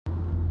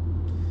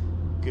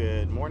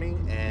Good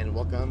morning and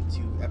welcome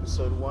to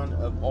episode 1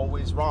 of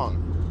Always Wrong.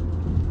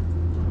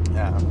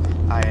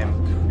 I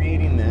am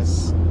creating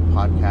this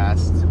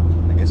podcast,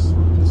 I guess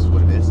this is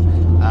what it is,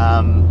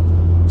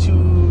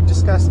 to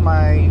discuss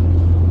my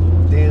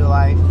daily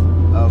life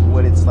of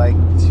what it's like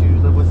to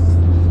live with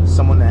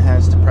someone that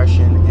has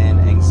depression and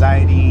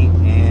anxiety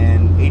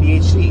and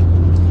ADHD.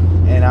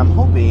 And I'm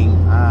hoping,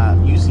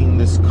 using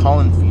this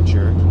call-in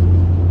feature,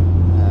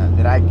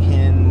 that I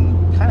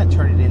can kind of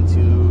turn it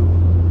into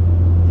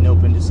an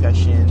open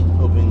discussion,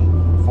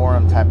 open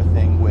forum type of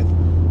thing with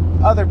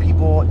other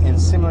people in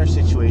similar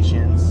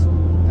situations,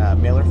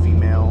 male or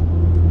female,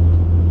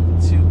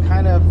 to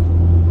kind of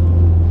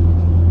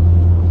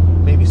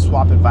maybe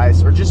swap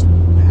advice or just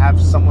have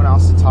someone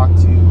else to talk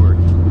to or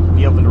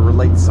be able to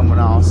relate to someone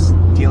else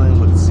dealing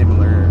with a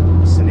similar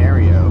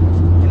scenario.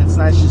 And it's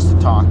nice just to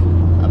talk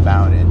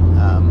about it.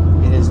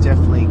 It has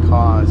definitely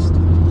caused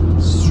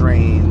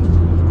strain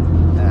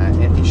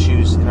and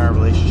issues in our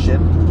relationship.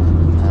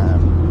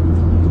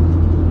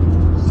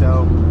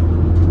 So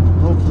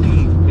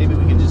hopefully, maybe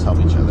we can just help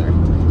each other.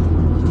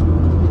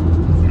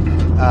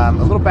 A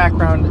little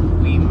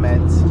background: we met.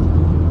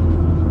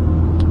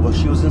 Well,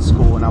 she was in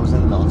school and I was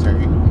in the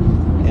military.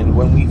 And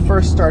when we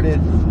first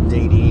started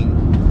dating,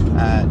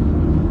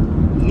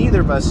 neither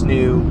of us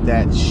knew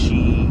that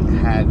she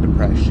had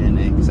depression,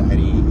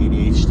 anxiety,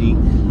 ADHD.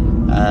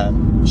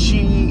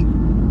 She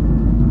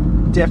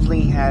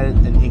definitely had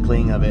an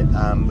inkling of it,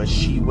 but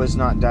she was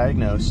not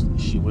diagnosed.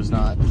 She was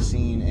not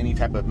seeing any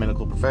type of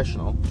medical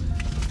professional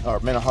or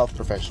mental health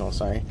professional,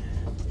 sorry.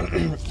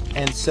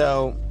 And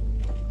so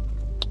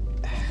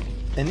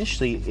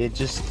initially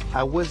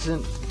I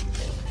wasn't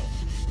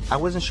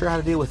sure how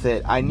to deal with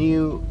it. I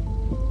knew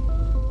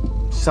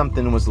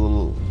something was a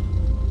little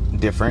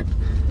different.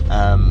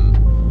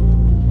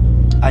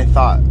 I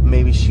thought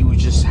maybe she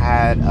just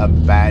had a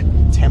bad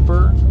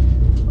temper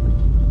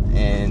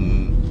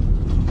and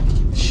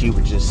she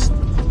would just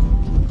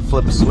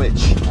flip a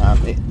switch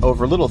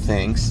over little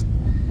things.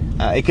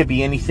 It could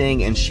be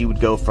anything, and she would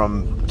go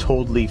from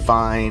totally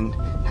fine,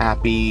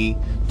 happy,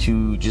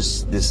 to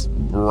just this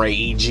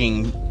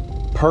raging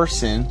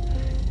person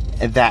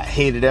that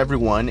hated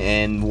everyone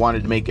and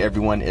wanted to make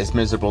everyone as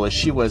miserable as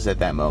she was at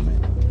that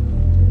moment.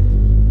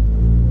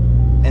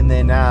 And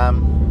then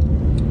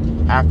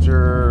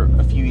after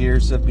a few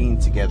years of being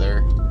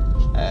together,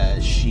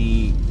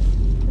 she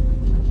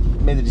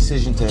made the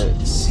decision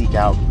to seek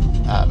out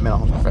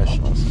mental health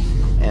professionals.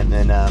 And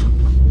then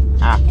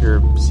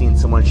after seeing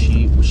someone,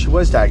 she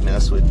was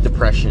diagnosed with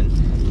depression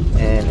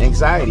and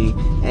anxiety.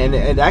 And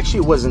it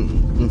actually wasn't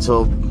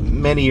until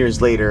many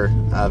years later,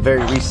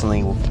 very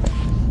recently,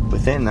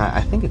 within,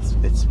 I think it's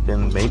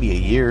been maybe a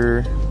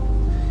year,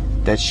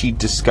 that she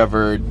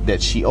discovered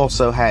that she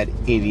also had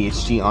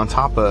ADHD on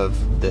top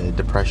of the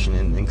depression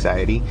and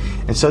anxiety.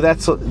 And so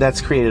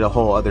that's created a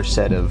whole other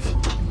set of,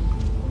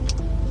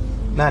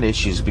 not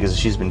issues because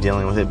she's been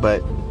dealing with it,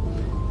 but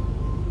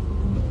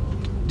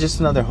just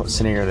another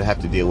scenario to have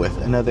to deal with,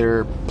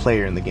 another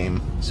player in the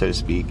game, so to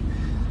speak.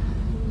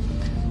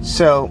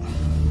 So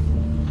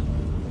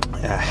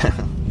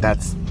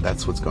that's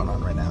what's going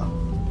on right now.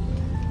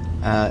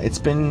 It's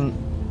been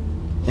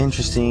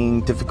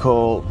interesting,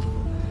 difficult,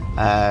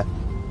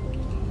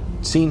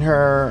 seeing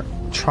her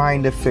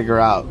trying to figure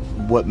out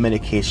what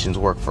medications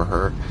work for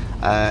her.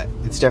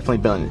 It's definitely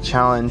been a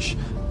challenge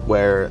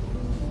where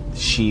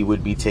she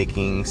would be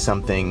taking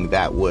something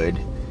that would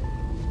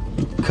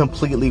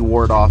completely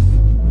ward off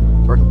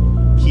or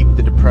keep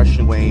the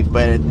depression away,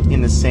 but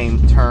in the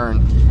same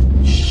turn,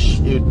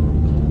 it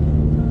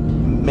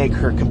would make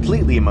her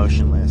completely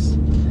emotionless,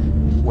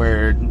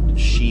 where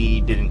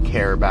she didn't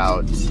care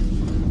about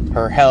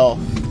her health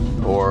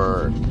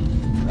or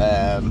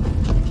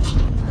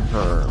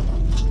her,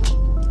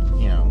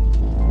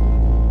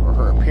 or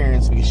her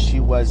appearance, because she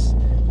was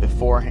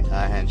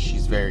beforehand,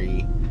 she's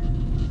very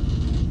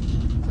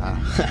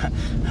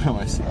I don't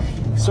want to say,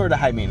 sort of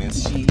high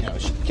maintenance. She'd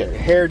get her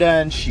hair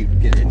done,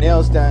 she'd get her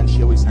nails done,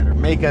 she always had her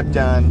makeup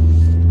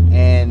done,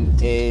 and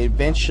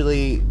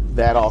eventually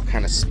that all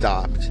kind of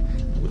stopped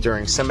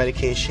during some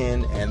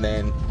medication. And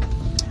then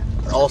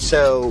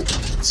also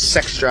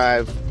sex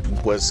drive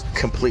was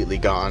completely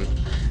gone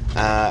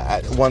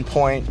at one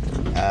point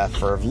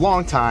for a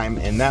long time,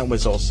 and that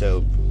was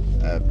also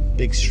a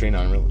big strain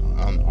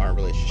on our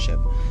relationship.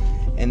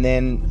 And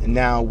then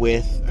now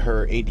with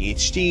her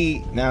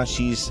ADHD, now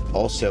she's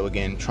also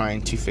again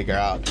trying to figure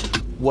out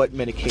what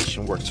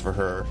medication works for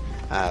her,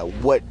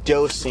 what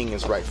dosing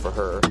is right for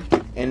her,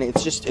 and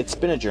it's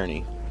been a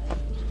journey.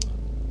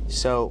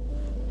 So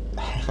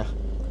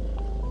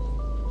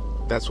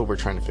that's what we're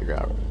trying to figure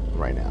out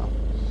right now.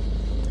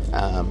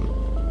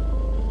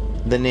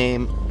 The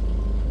name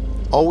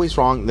Always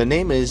Wrong. The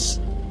name is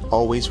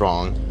Always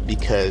Wrong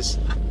because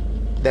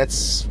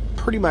that's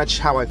pretty much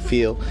how I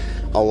feel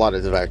a lot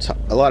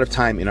of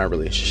time in our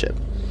relationship.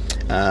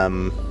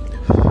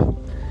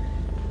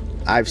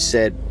 I've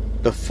said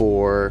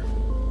before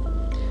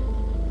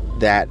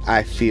that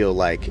I feel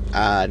like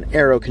an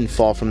arrow can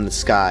fall from the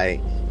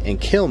sky and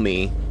kill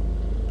me,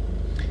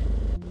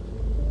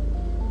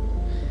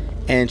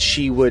 and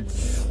she would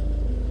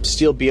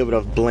still be able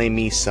to blame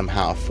me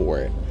somehow for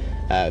it.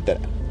 That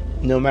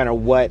no matter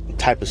what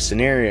type of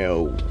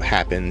scenario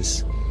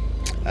happens,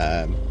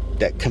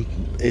 that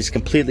is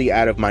completely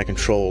out of my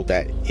control,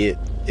 that it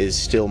is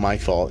still my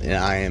fault and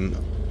I am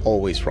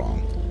always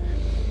wrong.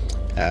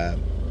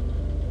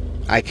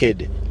 I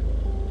could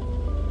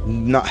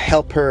not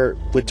help her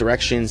with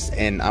directions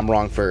and I'm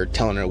wrong for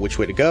telling her which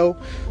way to go,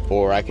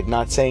 or I could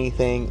not say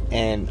anything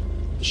and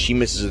she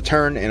misses a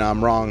turn and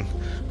I'm wrong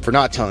for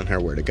not telling her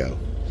where to go.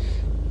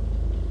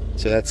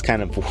 So that's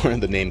kind of where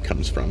the name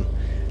comes from.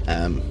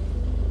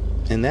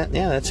 And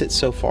that's it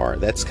so far.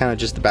 That's kind of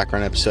just the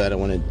background episode. I don't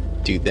want to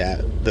do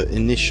that, the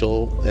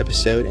initial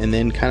episode, and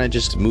then kind of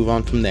just move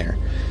on from there.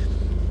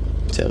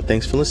 So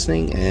thanks for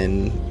listening,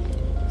 and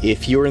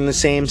if you're in the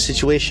same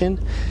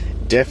situation,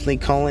 definitely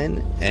call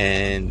in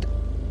and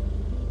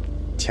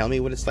tell me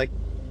what it's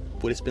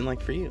been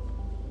like for you.